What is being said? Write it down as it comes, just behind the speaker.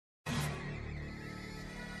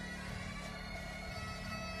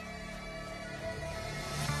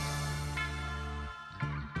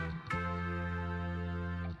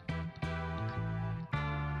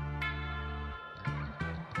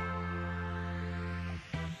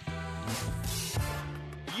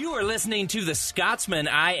You are listening to The Scotsman.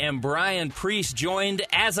 I am Brian Priest, joined,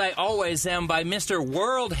 as I always am, by Mr.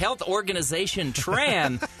 World Health Organization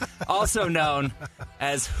Tran, also known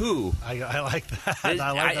as WHO. I like that.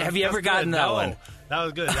 Have you ever gotten that one? That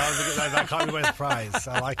was good. That caught me by surprise.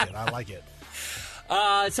 I like it.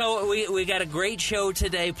 So we got a great show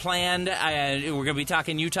today planned. We're going to be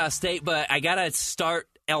talking Utah State, but I got to start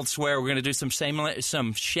elsewhere. We're going to do some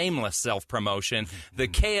shameless self-promotion. The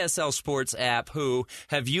KSL Sports app, who,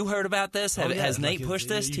 have you heard about this? Has Nate pushed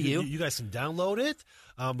this to you? You guys can download it.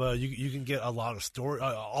 You can get a lot of story.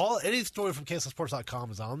 Any story from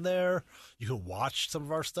KSLSports.com is on there. You can watch some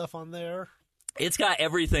of our stuff on there. It's got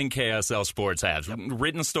everything KSL Sports has. Yep.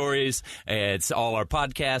 Written stories. It's all our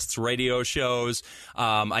podcasts, radio shows.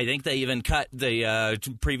 I think they even cut the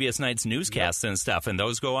previous night's newscasts and stuff, and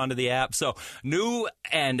those go onto the app. So new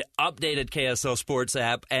and updated KSL Sports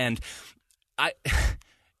app. And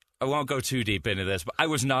I won't go too deep into this, but I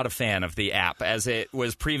was not a fan of the app as it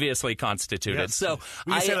was previously constituted. Yes. So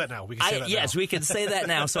we can say that now. Yes, we can say that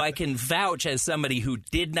now. So I can vouch as somebody who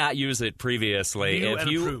did not use it previously.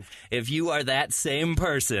 If you are that same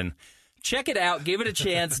person, check it out. Give it a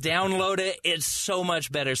chance. Download it. It's so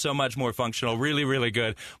much better, so much more functional. Really, really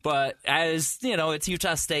good. But as you know, it's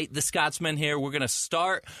Utah State, the Scotsman here. We're going to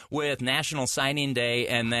start with National Signing Day,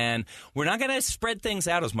 and then we're not going to spread things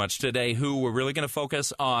out as much today. We're really going to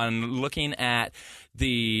focus on looking at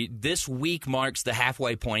this week marks the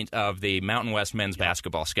halfway point of the Mountain West men's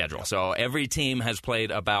basketball schedule. So every team has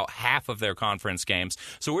played about half of their conference games.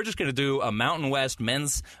 So we're just going to do a Mountain West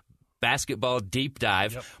men's basketball deep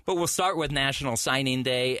dive, but we'll start with National Signing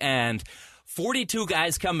Day, and 42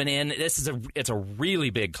 guys coming in. It's a really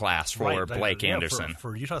big class for Blake Anderson.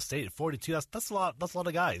 For Utah State, 42. That's a lot. That's a lot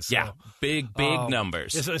of guys. So, yeah, big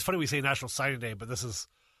numbers. It's funny we say National Signing Day, but this is.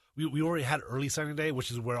 We already had early signing day,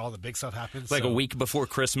 which is where all the big stuff happens. Like a week before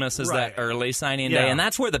Christmas is that early signing day, and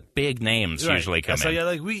that's where the big names usually come in. So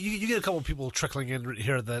yeah, you get a couple of people trickling in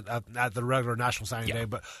here at the regular National Signing Day,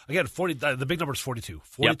 but again, the big number is 42.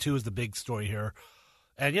 42 is the big story here,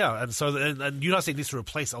 and Utah State needs to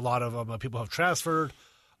replace a lot of them. People have transferred.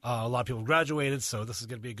 A lot of people graduated, so this is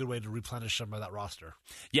going to be a good way to replenish some of that roster.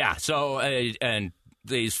 Yeah. So and.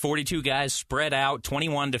 These 42 guys spread out,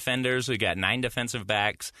 21 defenders. We got 9 defensive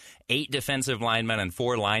backs, 8 defensive linemen, and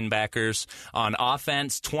 4 linebackers. On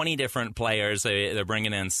offense, 20 different players. They're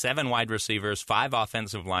bringing in 7 wide receivers, 5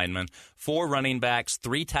 offensive linemen, 4 running backs,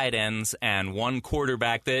 3 tight ends, and 1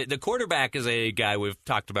 quarterback. The quarterback is a guy we've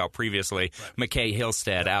talked about previously, McKay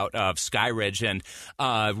Hillstead out of Skyridge. And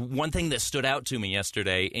one thing that stood out to me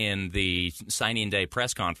yesterday in the signing day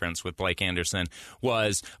press conference with Blake Anderson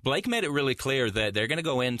was Blake made it really clear that they're going to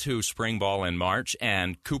go into spring ball in March,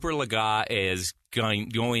 and Cooper Laga is going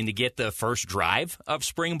to get the first drive of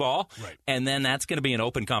spring ball, and then that's going to be an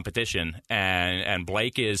open competition, and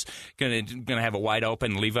Blake is going to have a wide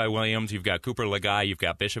open Levi Williams. You've got Cooper Laga, you've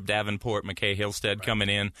got Bishop Davenport, McKay Hillstead coming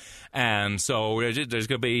in, and so there's going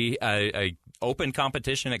to be a open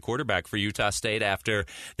competition at quarterback for Utah State after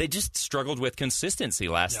they just struggled with consistency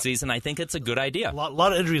last season. I think it's a good idea. A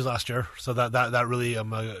lot of injuries last year, so that really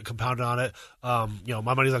compounded on it.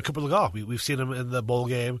 My money's on Cooper Laga. We've seen him in the bowl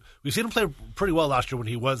game. We've seen him play pretty well last year when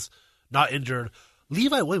he was not injured.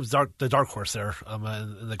 Levi Williams, the dark horse there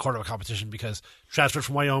in the quarterback competition because transferred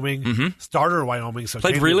from Wyoming, starter at Wyoming, so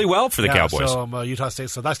played really well for the Cowboys. So Utah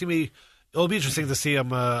State. So that's it'll be interesting to see him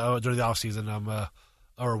during the offseason.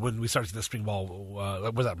 Or when we start to the spring ball,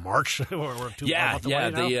 was that March?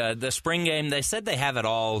 The spring game. They said they have it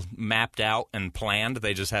all mapped out and planned.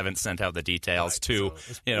 They just haven't sent out the details to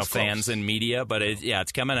fans and media. But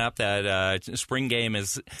it's coming up. That spring game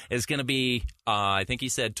is going to be. I think he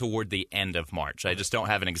said toward the end of March. I just don't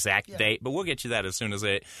have an exact date, but we'll get you that as soon as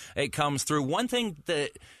it comes through. One thing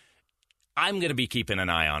that I'm going to be keeping an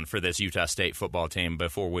eye on for this Utah State football team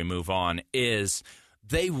before we move on is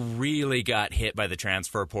they really got hit by the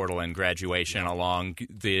transfer portal and graduation along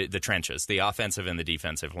the trenches, the offensive and the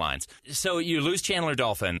defensive lines. So you lose Chandler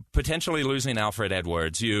Dolphin, potentially losing Alfred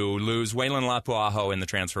Edwards. You lose Waylon Lapuaho in the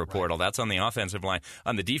transfer portal. That's on the offensive line.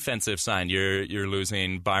 On the defensive side, you're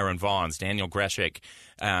losing Byron Vaughns, Daniel Greshik,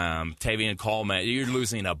 Tavian Coleman. You're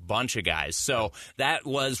losing a bunch of guys. So that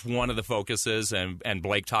was one of the focuses, and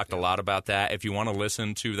Blake talked a lot about that. If you want to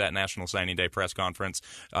listen to that National Signing Day press conference,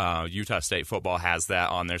 Utah State football has that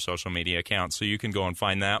on their social media accounts, so you can go and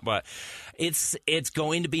find that. But it's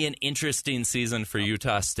going to be an interesting season for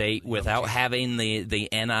Utah State without having the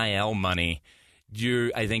NIL money.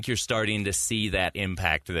 I think you're starting to see that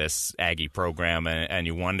impact this Aggie program, and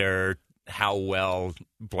you wonder how well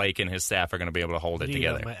Blake and his staff are going to be able to hold it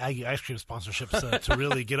together. My Aggie ice cream sponsorships to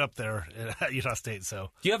really get up there at Utah State. So,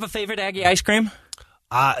 do you have a favorite Aggie ice cream?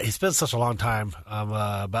 It's been such a long time,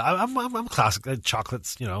 but I'm classic.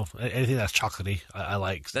 Chocolates, anything that's chocolatey, I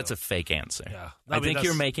like. So. That's a fake answer. Yeah, I think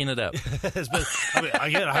you're making it up. It's been,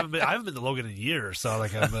 again, I haven't been to Logan in years, so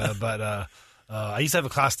like, I used to have a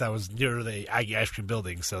class that was near the Aggie ice cream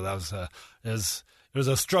building, so that was it was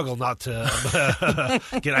a struggle not to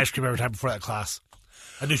get ice cream every time before that class,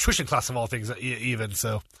 a nutrition class of all things, even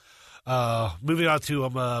so. Moving on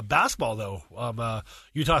to basketball, though,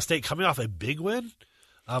 Utah State coming off a big win.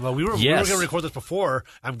 We were going to record this before.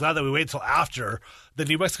 I'm glad that we waited until after the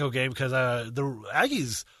New Mexico game because the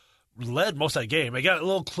Aggies led most of that game. It got a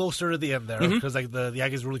little closer to the end there because the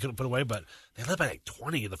Aggies really couldn't put away, but they led by like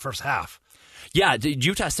 20 in the first half. Yeah,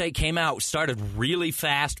 Utah State came out, started really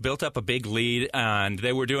fast, built up a big lead, and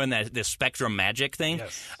they were doing this Spectrum Magic thing.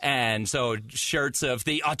 Yes. And so shirts of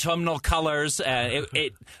the autumnal colors,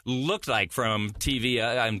 it looked like from TV.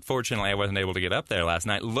 Unfortunately, I wasn't able to get up there last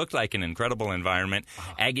night. Looked like an incredible environment.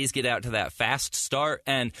 Aggies get out to that fast start,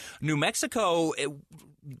 and New Mexico...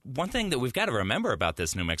 One thing that we've got to remember about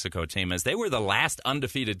this New Mexico team is they were the last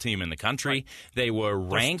undefeated team in the country. Right. They were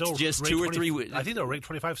ranked just 2 or 3 I think they were ranked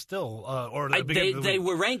 25 still. They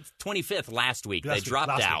were ranked 25th last week. They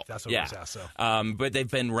dropped out. That's what it was, so. But they've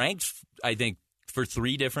been ranked, I think, for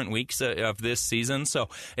 3 different weeks of this season. So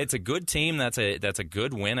it's a good team. That's a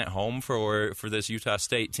good win at home for this Utah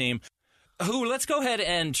State team. Let's go ahead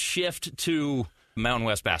and shift to Mountain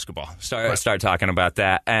West basketball. Start talking about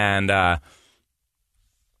that. And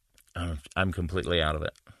I'm completely out of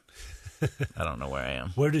it. I don't know where I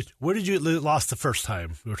am. Where did you lost the first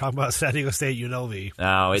time? We were talking about San Diego State, UNLV. No,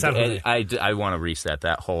 I want to reset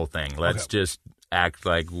that whole thing. Let's just act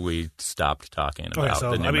like we stopped talking about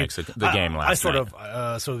the New Mexico game last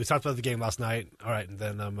night. So we talked about the game last night. All right, and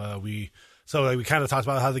then we kind of talked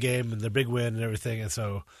about how the game and the big win and everything. And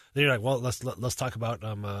so then you're like, well, let's talk about the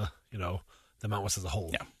Mountain West as a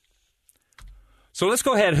whole. Yeah. So let's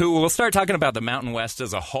go ahead. We'll start talking about the Mountain West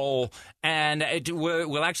as a whole, and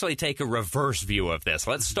we'll actually take a reverse view of this.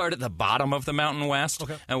 Let's start at the bottom of the Mountain West,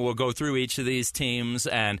 and we'll go through each of these teams.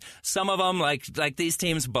 And some of them, like these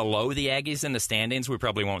teams below the Aggies in the standings, we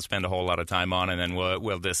probably won't spend a whole lot of time on, and then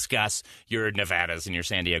we'll discuss your Nevadas and your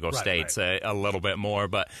San Diego States a little bit more.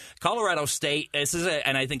 But Colorado State,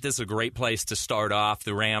 and I think this is a great place to start off.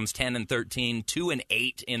 The Rams 10-13,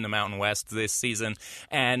 2-8 in the Mountain West this season,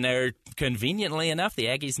 and they're conveniently enough the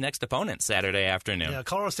Aggies' next opponent Saturday afternoon. Yeah,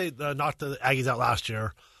 Colorado State knocked the Aggies out last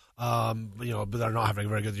year, but they're not having a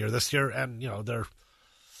very good year this year, and they're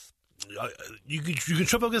you can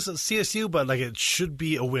trip up against CSU, but like it should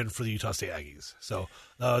be a win for the Utah State Aggies. So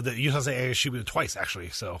the Utah State Aggies should win twice actually.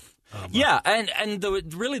 So. And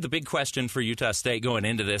the big question for Utah State going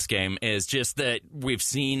into this game is just that we've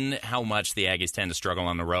seen how much the Aggies tend to struggle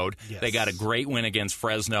on the road. Yes. They got a great win against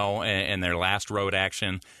Fresno in their last road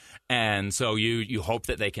action. And so you hope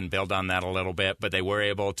that they can build on that a little bit, but they were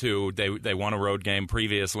able to. They won a road game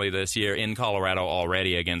previously this year in Colorado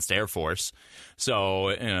already against Air Force.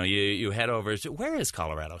 So you head over. Where is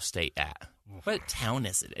Colorado State at? What town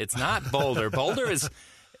is it? It's not Boulder. Boulder is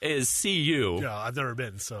CU. Yeah, I've never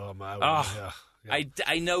been, so yeah.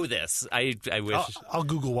 I know this. I wish I'll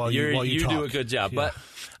Google while you talk. Do a good job, yeah.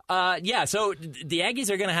 But so the Aggies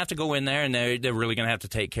are going to have to go in there, and they're really going to have to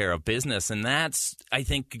take care of business, and that's, I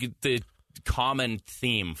think, the common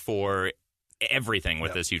theme for everything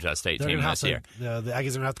with this Utah State team this year. The Aggies are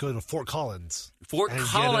going to have to go to Fort Collins. Fort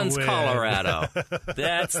Collins, Colorado.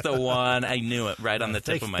 That's the one. I knew it right on the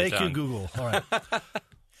tip of my tongue. Thank you, Google. All right.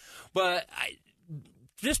 But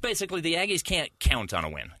just basically, the Aggies can't count on a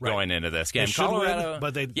win going into this game. They should win,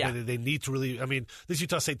 but they need to really. I mean, this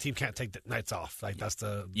Utah State team can't take the nights off. Like that's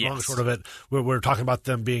the long and short of it. We're talking about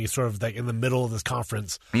them being sort of like in the middle of this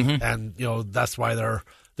conference, and that's why they're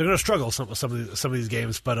going to struggle some of these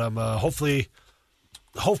games. But hopefully,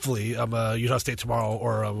 Utah State tomorrow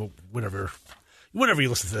or whenever you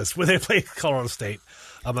listen to this, when they play Colorado State,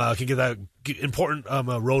 can get that important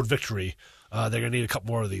road victory. They're going to need a couple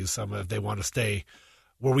more of these if they want to stay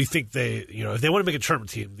where we think if they want to make a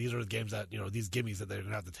tournament team, these are the games that, these gimmies that they're going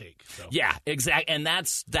to have to take. So. Yeah, exactly. And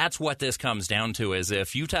that's what this comes down to is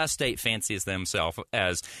if Utah State fancies themselves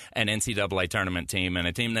as an NCAA tournament team and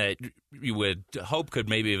a team that you would hope could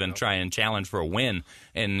maybe even try and challenge for a win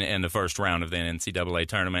in the first round of the NCAA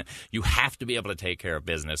tournament, you have to be able to take care of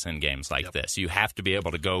business in games like this. You have to be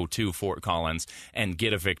able to go to Fort Collins and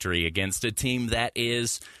get a victory against a team that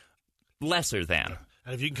is lesser than.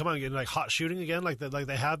 And if you can come out and get like hot shooting again, like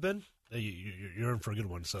they have been, you're in for a good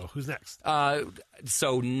one. So who's next?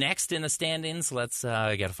 So next in the standings, let's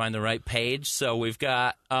got to find the right page. So we've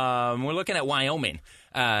got we're looking at Wyoming.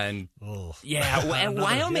 And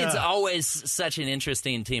Wyoming's always such an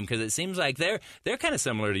interesting team because it seems like they're kind of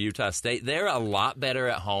similar to Utah State. They're a lot better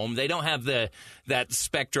at home. They don't have that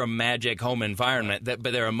Spectrum Magic home environment, but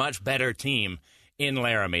they're a much better team in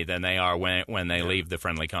Laramie than they are when they leave the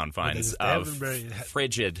friendly confines of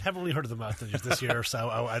frigid. Haven't really heard of them this year, so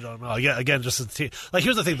I don't know. Again, just a team. Like,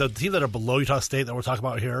 here's the thing: the team that are below Utah State that we're talking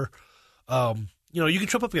about here, you can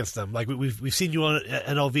trip up against them. Like we've seen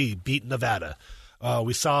UNLV beat Nevada.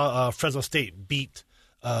 We saw Fresno State beat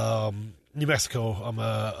New Mexico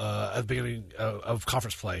at the beginning of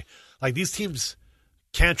conference play. Like, these teams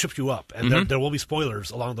can trip you up, and there will be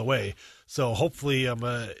spoilers along the way. So hopefully,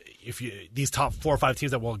 these top 4 or 5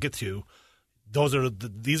 teams that we'll get to, these are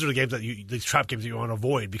the games these trap games that you want to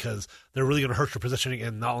avoid because they're really going to hurt your positioning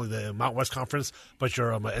in not only the Mountain West Conference but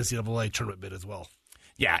your NCAA tournament bid as well.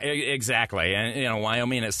 Yeah, exactly. And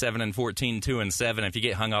Wyoming at 7-14, 2-7. If you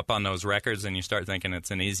get hung up on those records and you start thinking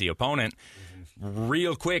it's an easy opponent,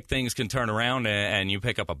 real quick things can turn around and you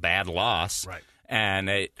pick up a bad loss. Right. And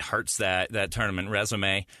it hurts that tournament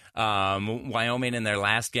resume. Wyoming in their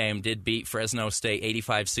last game did beat Fresno State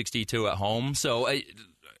 85-62 at home. So,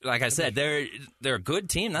 like I said, they're a good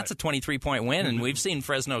team. That's a 23-point win, and we've seen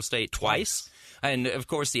Fresno State twice. And, of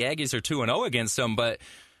course, the Aggies are 2-0 against them, but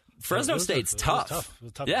Fresno State's tough.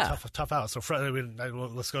 Tough out. So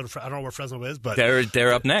let's go to. I don't know where Fresno is, but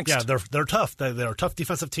they're up next. Yeah, they're tough. They're a tough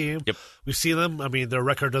defensive team. Yep. We've seen them. I mean, their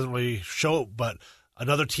record doesn't really show, but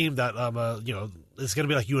another team that is going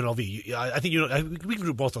to be like UNLV. I think we can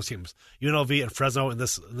group both those teams, UNLV and Fresno in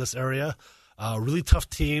this area. Really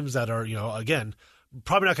tough teams that are again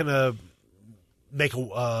probably not going to make an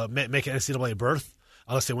NCAA berth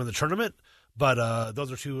unless they win the tournament. But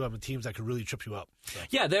those are two teams that could really trip you up. So.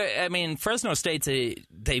 Yeah, Fresno State,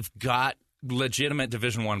 they've got legitimate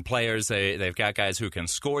Division I players. They've got guys who can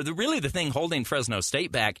score. The thing holding Fresno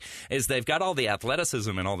State back is they've got all the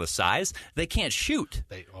athleticism and all the size. They can't shoot.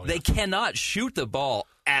 They cannot shoot the ball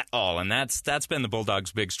at all, and that's been the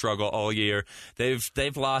Bulldogs' big struggle all year.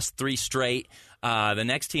 They've lost 3 straight. The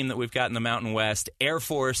next team that we've got in the Mountain West, Air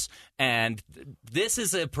Force, and this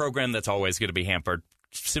is a program that's always going to be hampered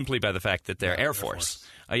simply by the fact that they're Air Force.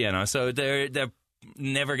 So they're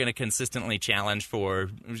never going to consistently challenge for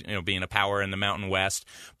being a power in the Mountain West,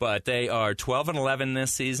 but they are 12-11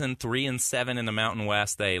 this season, 3-7 in the Mountain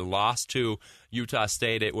West. They lost to Utah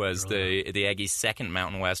State. It was the Aggies' second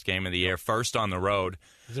Mountain West game of the year, first on the road.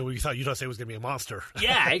 So we thought Utah State was going to be a monster.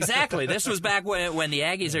 Yeah, exactly. This was back when the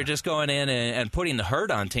Aggies are just going in and putting the hurt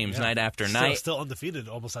on teams night after night. Still undefeated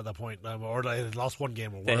almost at that point. Or they had lost one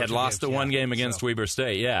game. They had lost the one game against Weber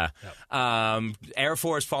State, yeah. Yep. Air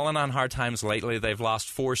Force fallen on hard times lately. They've lost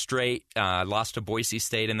 4 straight. Lost to Boise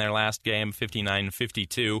State in their last game,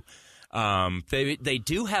 59-52. They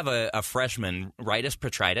do have a freshman, Ritus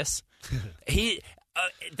Petritus.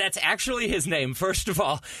 That's actually his name, first of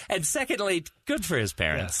all. And secondly, good for his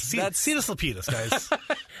parents. Yeah. Cetus Lapidus, guys.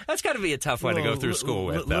 That's got to be a tough one to go through school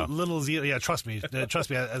with, though. Trust me.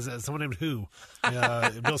 As someone named Who,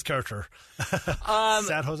 Bill's character.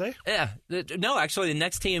 Sad Jose? Yeah. No, actually, the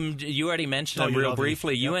next team, you already mentioned them real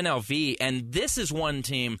briefly, UNLV. And this is one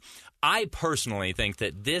team, I personally think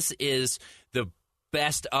that this is the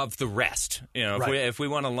best of the rest. If we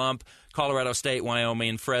want to lump Colorado State,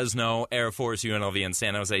 Wyoming, Fresno, Air Force, UNLV, and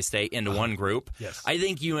San Jose State into one group, yes. I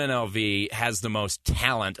think UNLV has the most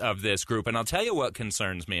talent of this group. And I'll tell you what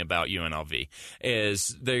concerns me about UNLV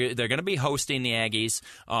is they're going to be hosting the Aggies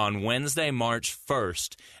on Wednesday, March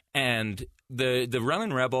 1st. And the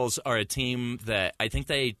Runnin' Rebels are a team that I think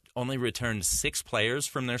they only returned 6 players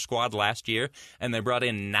from their squad last year, and they brought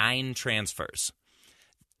in 9 transfers.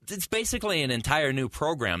 It's basically an entire new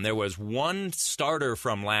program. There was one starter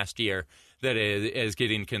from last year that is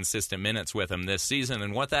getting consistent minutes with them this season.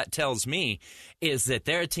 And what that tells me is that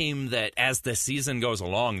they're a team that, as the season goes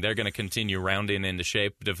along, they're going to continue rounding into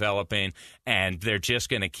shape, developing, and they're just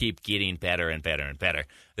going to keep getting better and better and better.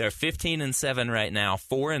 They're 15-7 right now,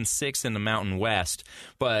 4-6 in the Mountain West.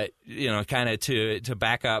 But, kind of to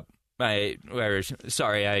back up, I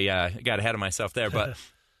got ahead of myself there, but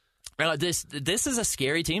this is a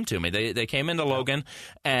scary team to me. They came into Logan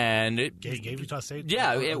and gave Utah State.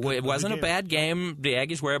 Yeah, it wasn't a bad game. The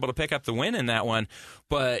Aggies were able to pick up the win in that one,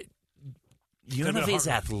 but UNLV's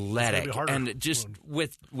athletic and just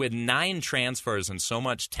with 9 transfers and so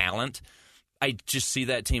much talent, I just see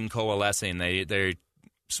that team coalescing. They're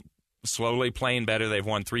slowly playing better. They've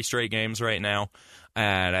won 3 straight games right now,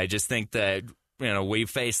 and I just think that we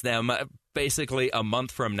face them basically a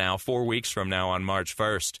month from now, 4 weeks from now on March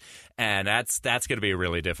 1st. And that's going to be a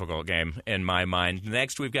really difficult game in my mind.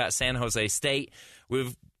 Next, we've got San Jose State.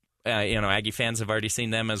 We've Aggie fans have already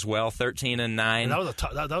seen them as well, 13-9. And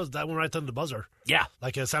that was that one right on the buzzer. Yeah.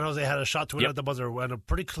 Like San Jose had a shot to win at the buzzer and a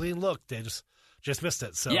pretty clean look. They just missed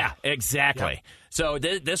it. So yeah, exactly. Yeah. So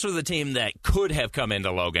this was a team that could have come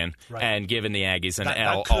into Logan and given the Aggies an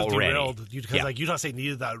L already. Because Utah State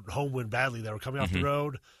needed that home win badly. They were coming off the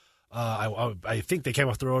road. I think they came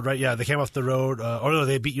off the road, right? Yeah, they came off the road. Or no,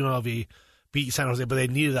 they beat UNLV, beat San Jose, but they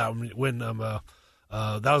needed that win.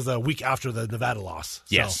 That was the week after the Nevada loss.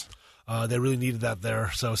 Yes. So, they really needed that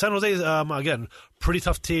there. So San Jose, again, pretty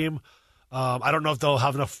tough team. I don't know if they'll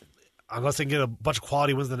have enough, unless they can get a bunch of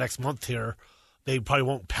quality wins the next month here. They probably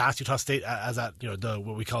won't pass Utah State as that,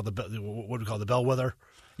 what we call the bellwether.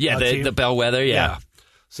 Yeah, the bellwether. Yeah.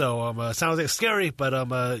 So San Jose is scary, but they're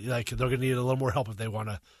going to need a little more help if they want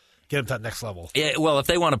to get them to that next level. Yeah, well, if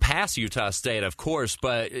they want to pass Utah State, of course.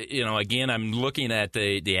 But again, I'm looking at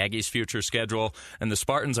the Aggies' future schedule, and the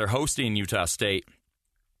Spartans are hosting Utah State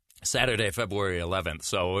Saturday, February 11th.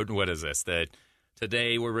 So what is this?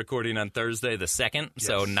 Today we're recording on Thursday the 2nd,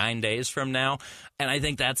 so 9 days from now. And I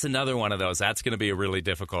think that's another one of those. That's going to be a really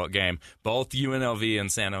difficult game. Both UNLV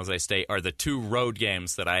and San Jose State are the two road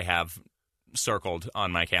games that I have circled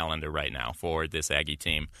on my calendar right now for this Aggie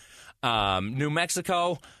team. New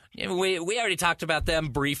Mexico, we already talked about them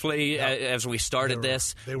briefly as we started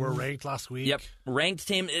this. They were ranked last week. Yep, ranked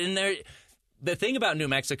team. And the thing about New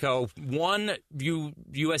Mexico, one,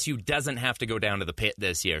 USU doesn't have to go down to the pit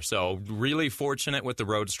this year. So really fortunate with the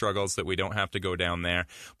road struggles that we don't have to go down there.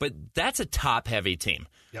 But that's a top-heavy team.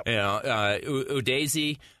 Yep.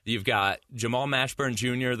 Udeze, you've got Jamal Mashburn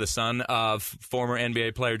Jr., the son of former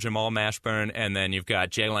NBA player Jamal Mashburn, and then you've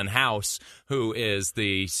got Jalen House, who is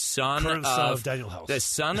the son of Daniel House. The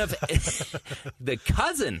son of the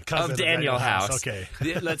cousin of Daniel House. Okay.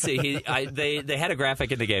 Let's see. They had a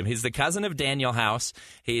graphic in the game. He's the cousin of Daniel House.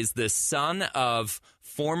 He's the son of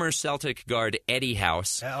former Celtic guard Eddie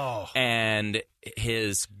House. Oh. And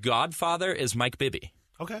his godfather is Mike Bibby.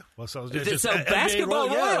 Okay, well, so basketball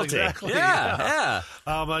royalty. Yeah, exactly. Yeah.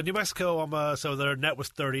 New Mexico, so their net was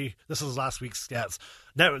 30. This was last week's stats.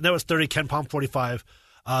 Net was 30. Ken Palm 45.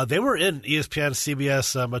 They were in ESPN,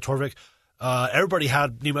 CBS, Torvik. Everybody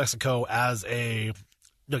had New Mexico as anywhere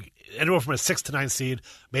from a 6 to 9 seed.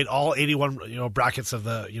 Made all 81 brackets of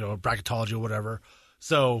the bracketology or whatever.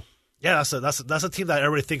 So yeah, that's a team that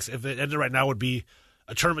everybody thinks if it ended right now would be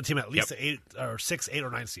a tournament team at least 6, 8,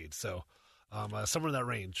 or 9 seeds. So. Somewhere in that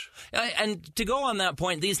range. And to go on that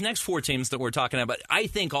point, these next 4 teams that we're talking about, I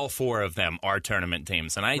think all 4 of them are tournament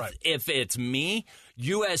teams. And if it's me,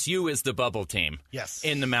 USU is the bubble team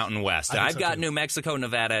in the Mountain West. I've got New Mexico,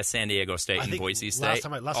 Nevada, San Diego State, and Boise State. Last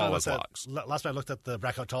time I looked at the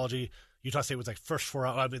bracketology, Utah State was like first 4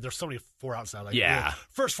 out. I mean, there's so many 4 outs now.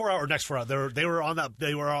 First 4 out or next 4 out. They were on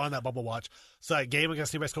that bubble watch. So that game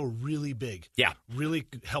against New Mexico really big. Yeah, really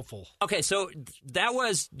helpful. Okay, so that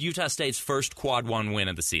was Utah State's first quad 1 win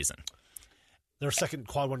of the season. Their second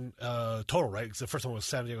quad 1 total, right? Because the first one was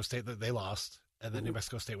San Diego State that they lost, and then New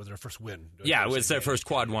Mexico State was their first win. Yeah, it was their first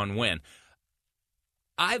quad 1 win.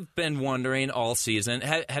 I've been wondering all season.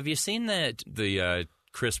 Have you seen the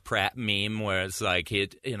Chris Pratt meme where it's like,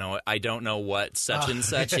 I don't know what such and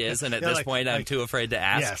such is, and at this point I'm too afraid to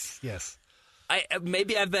ask? Yes.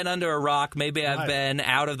 Maybe I've been under a rock. Maybe I've been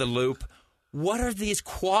out of the loop. What are these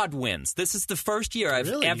quad wins? This is the first year I've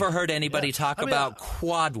ever heard anybody talk about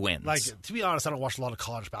quad wins. Like, to be honest, I don't watch a lot of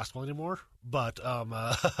college basketball anymore. But,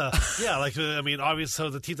 obviously, so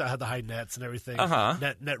the teams that had the high nets and everything,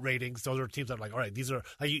 net ratings, those are teams that are like, all right, these are,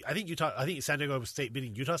 I think San Diego State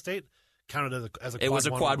beating Utah State counted as a quad 1 win. It was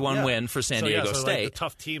a quad 1 win for San Diego State. Like, the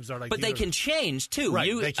tough teams are like, but they can change too. Right,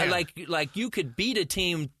 they can. Like you could beat a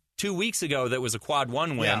team 2 weeks ago that was a quad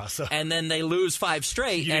 1 win, and then they lose 5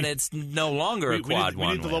 straight, and it's no longer a quad 1 win.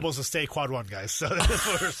 We need the Lobos to stay quad 1, guys. So that's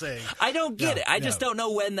what we're saying. I don't get it. I just don't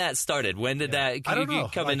know when that started. When did that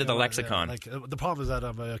come into the lexicon? The problem is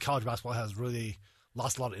that college basketball has really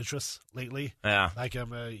lost a lot of interest lately. Yeah. Like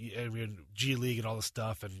G League and all this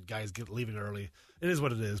stuff, and guys leaving early. It is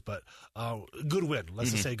what it is, but good win.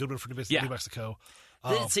 Let's just say good win for New Mexico.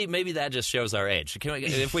 See, maybe that just shows our age.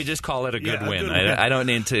 If we just call it a good win, I don't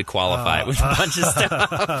need to qualify it with a bunch of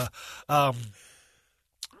stuff.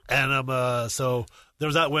 So there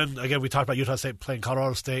was that win. Again, we talked about Utah State playing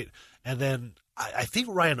Colorado State. And then I think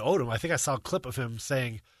Ryan Odom, I saw a clip of him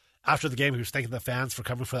saying after the game, he was thanking the fans for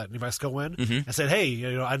coming for that New Mexico win and said,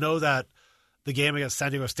 hey, I know that the game against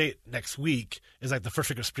San Diego State next week is like the first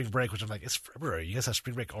week of spring break, which I'm like, it's February. You guys have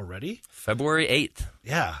spring break already? February 8th.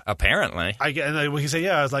 Yeah. Apparently. And when he said,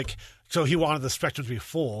 I was like, so he wanted the spectrum to be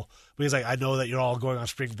full. But he's like, I know that you're all going on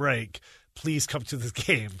spring break. Please come to this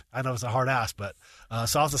game. I know it's a hard ask, but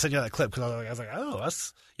so I'll have to send you that clip because I was like, oh,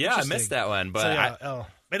 that's I missed that one. But so,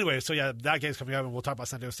 anyway, that game's coming up, and we'll talk about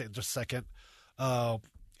San Diego State in just a second.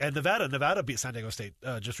 And Nevada beat San Diego State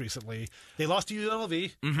just recently. They lost to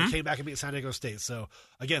UNLV and came back and beat San Diego State. So,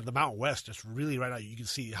 again, the Mountain West just really right now, you can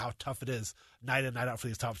see how tough it is night in, night out for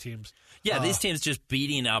these top teams. Yeah, these teams just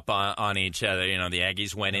beating up on each other. You know, the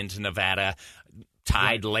Aggies went into Nevada,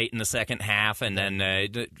 tied late in the second half, and then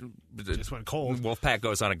just went cold. Wolfpack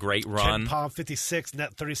goes on a great run. Palm 56,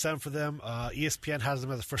 net 37 for them. ESPN has them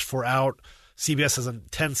as the first 4 out. CBS has a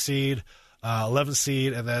 10 seed. 11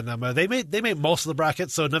 seed, and then they made most of the bracket.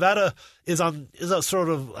 So Nevada is a sort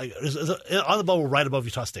of like is on the bubble right above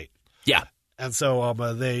Utah State. Yeah, and so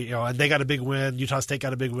they they got a big win. Utah State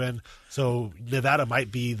got a big win. So Nevada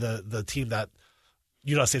might be the team that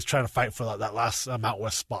Utah State's trying to fight for that last Mountain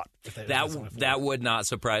West spot. That would not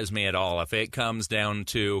surprise me at all if it comes down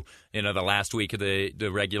to the last week of the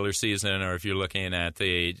regular season, or if you're looking at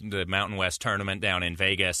the Mountain West tournament down in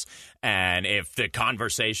Vegas, and if the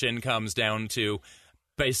conversation comes down to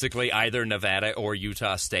basically either Nevada or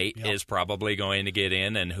Utah State is probably going to get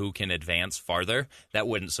in, and who can advance farther, that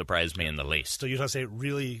wouldn't surprise me in the least. So Utah State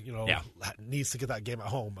really, needs to get that game at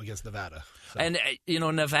home against Nevada. So. And,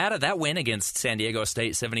 Nevada, that win against San Diego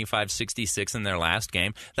State, 75-66 in their last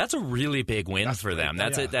game, that's a really big win for them.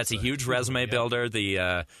 That's a huge resume builder.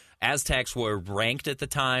 The Aztecs were ranked at the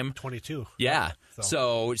time 22. Yeah.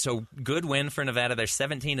 So good win for Nevada. They're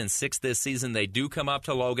 17-6 this season. They do come up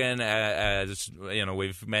to Logan. As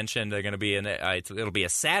we've mentioned, they're going to be it'll be a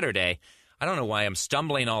Saturday. I don't know why I'm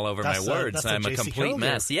stumbling all over my words. I'm a complete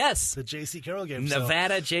mess. Game. Yes. The J.C. Carroll game.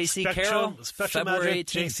 Nevada, J.C. Carroll. Spectrum Magic,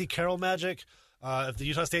 J.C. Carroll Magic. If the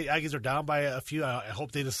Utah State Aggies are down by a few, I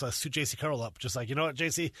hope they just suit J.C. Carroll up. Just like, you know what,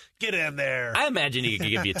 J.C., get in there. I imagine he could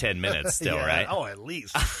give you 10 minutes still, right? Oh, at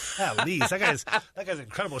least. At least. That guy's in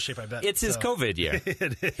incredible shape, I bet. It's his COVID year.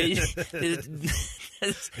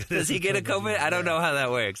 Does he get a COVID? I don't know how that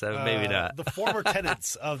works. Maybe not. The former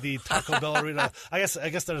tenants of the Taco Bell Arena, I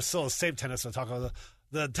guess they're still the same tenants of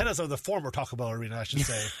the tenants of the former Taco Bell Arena, I should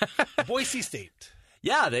say. Boise State.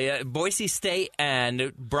 Yeah, Boise State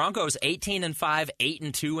and Broncos 18-5,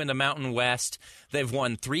 8-2 in the Mountain West. They've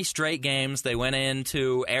won 3 straight games. They went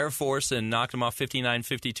into Air Force and knocked them off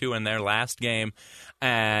 59-52 in their last game.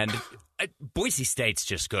 And Boise State's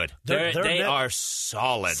just good. They are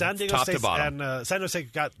solid, top to bottom. And San Diego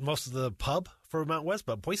State got most of the pub for Mountain West,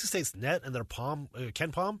 but Boise State's net and their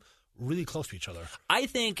Ken Palm really close to each other. I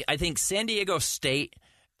think San Diego State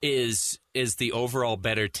is the overall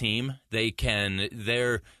better team.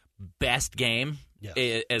 Their best game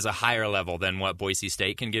is a higher level than what Boise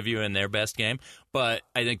State can give you in their best game. But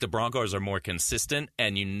I think the Broncos are more consistent,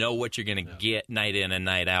 and you know what you're going to get night in and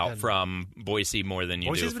night out from Boise more than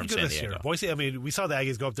you do from San Diego. Boise, I mean, we saw the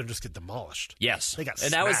Aggies go up there and just get demolished. Yes. They got and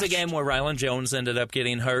smashed. That was the game where Rylan Jones ended up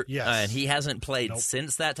getting hurt, and he hasn't played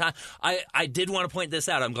since that time. I did want to point this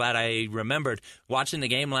out. I'm glad I remembered. Watching the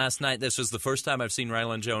game last night, this was the first time I've seen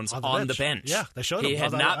Rylan Jones on the bench. Yeah, they showed him. He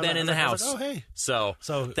had not been in the house. Like, oh, hey. So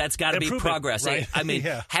that's got to be progress. Right? I mean,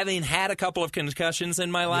 having had a couple of concussions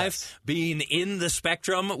in my life, being in the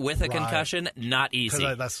spectrum with a concussion, not easy.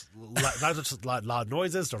 That's not just loud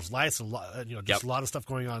noises. There's lights, a lot of stuff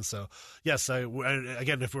going on. So yes,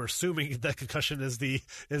 again, if we're assuming that concussion is the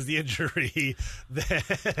injury, then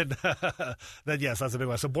yes, that's a big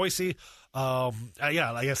one. So Boise, like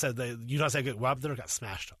I said, the Utah State got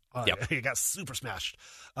smashed. It got super smashed.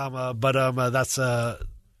 But that's a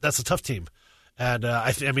tough team, and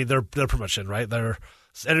I mean they're pretty much in, right. They're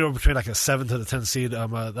anywhere between like a 7 to the 10 seed that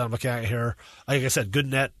I'm looking at here. Like I said, good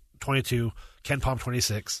net 22, Ken Palm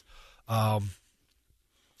 26. I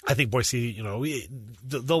think Boise,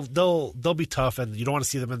 they'll be tough, and you don't want to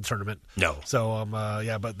see them in the tournament. No. So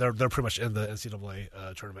but they're pretty much in the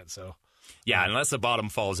NCAA tournament. So. Yeah, unless the bottom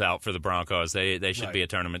falls out for the Broncos, they should be a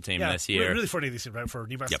tournament team this year. Really for any of these teams, right? For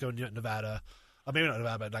New Mexico, Nevada, maybe not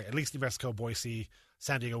Nevada, but at least New Mexico, Boise,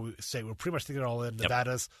 San Diego State. We're pretty much thinking all in.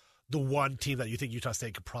 Nevada's the one team that you think Utah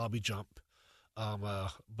State could probably jump.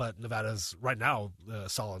 But Nevada's right now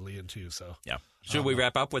solidly in 2. So should we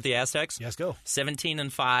wrap up with the Aztecs? Yes, go.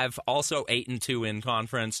 17-5, also 8-2 in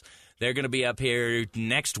conference. They're going to be up here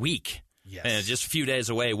next week. Yes. And just a few days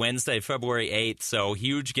away, Wednesday, February 8th. So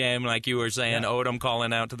huge game, like you were saying. Odom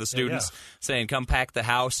calling out to the students, saying, come pack the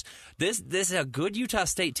house. This is a good Utah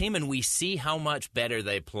State team, and we see how much better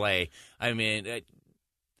they play. I mean,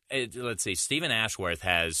 let's see. Stephen Ashworth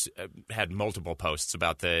has had multiple posts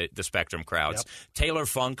about the Spectrum crowds. Yep. Taylor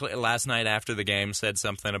Funk last night after the game said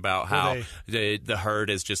something about how the herd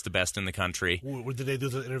is just the best in the country. Did they do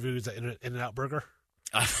the interviews at In-N-Out Burger?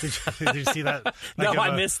 Did you see that? No,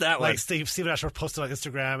 I missed that one. Like Stephen Ashworth posted on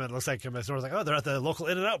Instagram, and it looks like someone was like, "Oh, they're at the local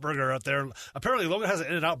In-N-Out Burger out there." Apparently, Logan has an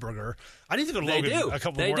In-N-Out Burger. I need to go to Logan a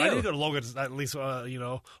couple more. I need to go to Logan at least,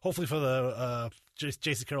 hopefully for the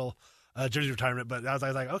J.C. Carroll jersey retirement. But I was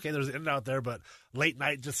like, okay, there's an In-N-Out there, but late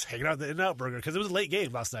night just hanging out at the In-N-Out Burger because it was a late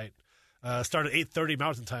game last night. Started 8:30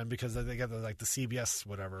 Mountain Time because they got the CBS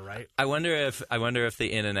whatever, right? I wonder if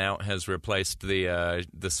the In-N-Out has replaced the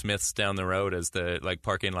Smiths down the road as the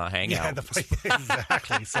parking lot hangout. Yeah,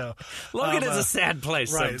 exactly. So Logan is a sad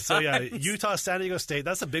place, right? sometimes. So yeah, Utah, San Diego State.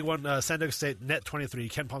 That's a big one. San Diego State net 23,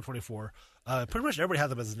 Ken Palm 24. Pretty much everybody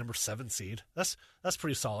had them as a number 7 seed. That's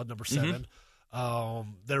pretty solid. Number 7.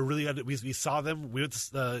 They're really good. We saw them.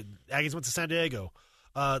 Aggies went to San Diego.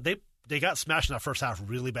 They got smashed in that first half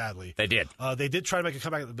really badly. They did. They did try to make a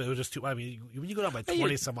comeback, but it was just too. I mean, when you go down by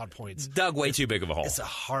 20-some-odd points, dug way too big of a hole. It's a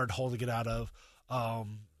hard hole to get out of.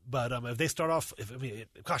 But if they start off, if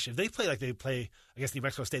they play like they play against New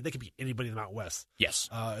Mexico State, they could beat anybody in the Mountain West. Yes.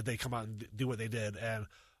 If they come out and do what they did, and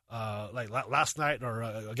last night or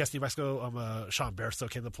against New Mexico, Sean Bairstow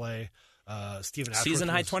came to play. Stephen Ashworth season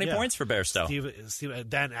high 20 points for Bairstow.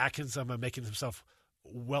 Dan Atkins, making himself.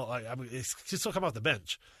 Well, he's still come off the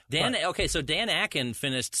bench. So Dan Akin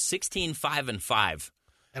finished 16-5-5.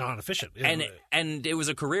 And on efficient. And it was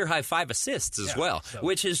a career-high 5 assists as well,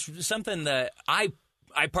 which is something that I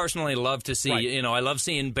personally love to see. Right. I love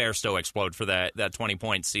seeing Bairstow explode for that 20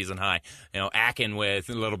 points season high. Akin with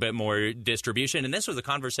a little bit more distribution. And this was a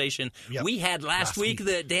conversation we had last week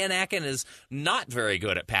that Dan Akin is not very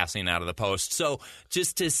good at passing out of the post. So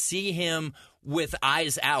just to see him with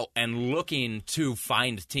eyes out and looking to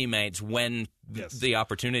find teammates when the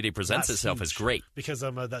opportunity presents itself is great. Because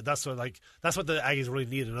that's what the Aggies really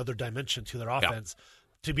need, another dimension to their offense. Yep.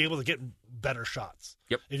 To be able to get better shots.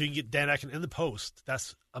 Yep. If you can get Dan Akin in the post,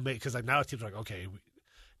 that's amazing. Because now teams are like, okay,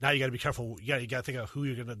 now you got to be careful. You got to think of who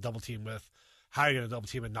you're going to double team with, how you're going to double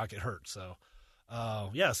team and not get hurt. So,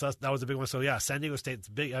 so that was a big one. So San Diego State's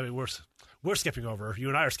big. I mean, we're skipping over. You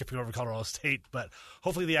and I are skipping over Colorado State, but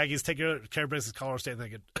hopefully the Aggies take care of business Colorado State and they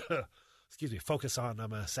can, focus on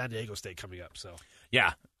San Diego State coming up. So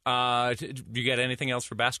yeah. Do you got anything else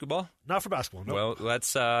for basketball? Not for basketball. No. Well,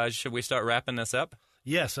 let's. Should we start wrapping this up?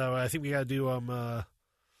 Yeah, so I think we got to do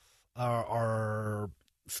our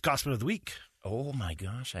Scotsman of the Week. Oh my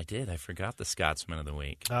gosh, I did. I forgot the Scotsman of the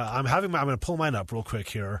Week. I'm going to pull mine up real quick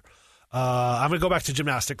here. I'm going to go back to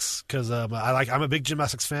gymnastics because I'm a big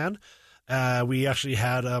gymnastics fan. We actually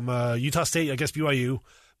had Utah State against BYU.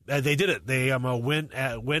 They did it. They went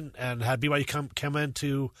and had BYU come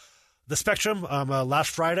into the Spectrum last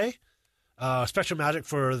Friday. Spectrum Magic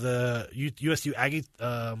for the USU Aggie.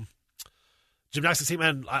 Gymnastics team,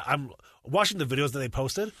 and I'm watching the videos that they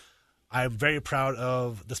posted. I'm very proud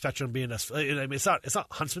of the Spectrum being it's not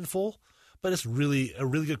Huntsman full, but it's really a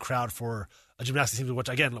really good crowd for a gymnastics team. Which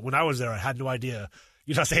again, when I was there, I had no idea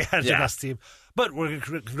Utah State had a gymnastics team. But we're going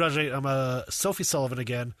to congratulate Sophie Sullivan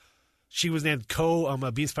again. She was named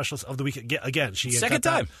Beam Specialist of the Week again. Second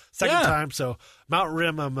time. So Mount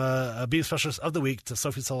Rim Beam Specialist of the Week to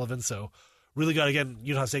Sophie Sullivan. So really good again.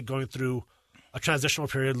 Utah State going through a transitional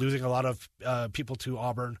period, losing a lot of people to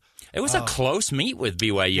Auburn. It was a close meet with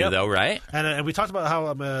BYU, though, right? And we talked about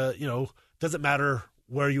how doesn't matter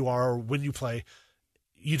where you are or when you play.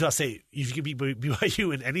 Utah State, if you can beat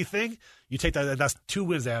BYU in anything, you take that. And that's 2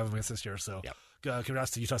 wins they have against this year. So,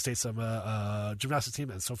 congrats to Utah State's gymnastics team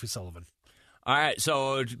and Sophie Sullivan. All right,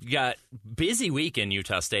 so you got busy week in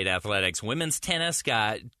Utah State athletics. Women's tennis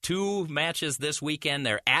got 2 matches this weekend.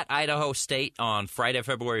 They're at Idaho State on Friday,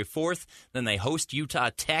 February 4th. Then they host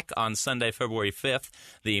Utah Tech on Sunday, February 5th.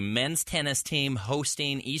 The men's tennis team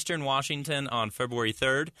hosting Eastern Washington on February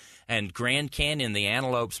 3rd. And Grand Canyon, the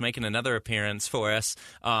Antelopes, making another appearance for us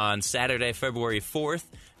on Saturday, February 4th.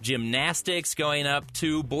 Gymnastics going up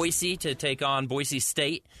to Boise to take on Boise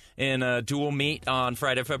State in a dual meet on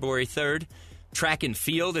Friday, February 3rd. Track and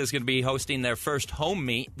field is going to be hosting their first home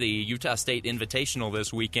meet, the Utah State Invitational,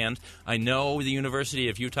 this weekend. I know the University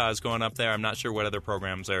of Utah is going up there. I'm not sure what other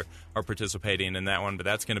programs are participating in that one, but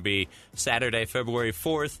that's going to be Saturday, February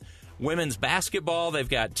 4th. Women's basketball, they've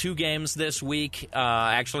got 2 games this week.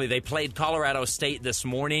 Actually, they played Colorado State this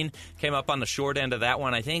morning, came up on the short end of that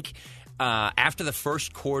one. I think after the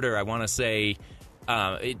first quarter, I want to say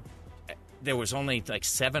there was only like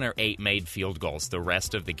 7 or 8 made field goals the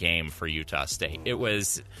rest of the game for Utah State. It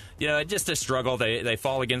was, just a struggle. They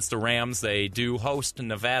fall against the Rams. They do host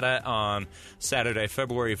Nevada on Saturday,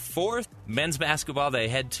 February 4th. Men's basketball, they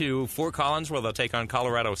head to Fort Collins, where they'll take on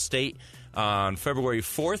Colorado State on February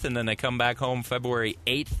 4th, and then they come back home February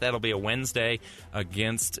 8th. That'll be a Wednesday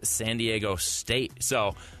against San Diego State.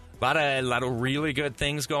 So a lot of really good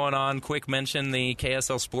things going on. Quick mention, the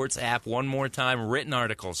KSL Sports app one more time. Written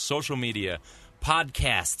articles, social media,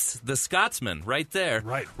 podcasts, the Scotsman right there.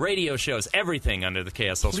 Right. Radio shows, everything under the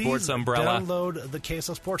KSL Sports umbrella. Download the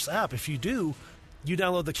KSL Sports app. If you do, you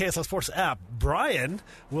download the KSL Sports app. Brian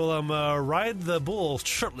will ride the bull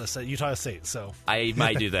shirtless at Utah State. So I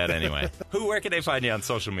might do that anyway. Where can they find you on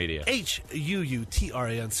social media?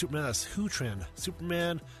 HUUTRAN Superman. That's Hootran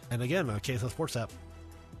Superman. And again, KSL Sports app.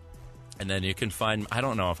 And then you can find, I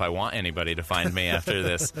don't know if I want anybody to find me after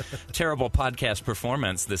this terrible podcast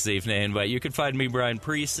performance this evening, but you can find me, Brian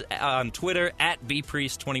Priest, on Twitter at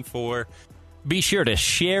bpriest24. Be sure to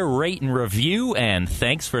share, rate, and review, and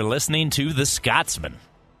thanks for listening to The Scotsman.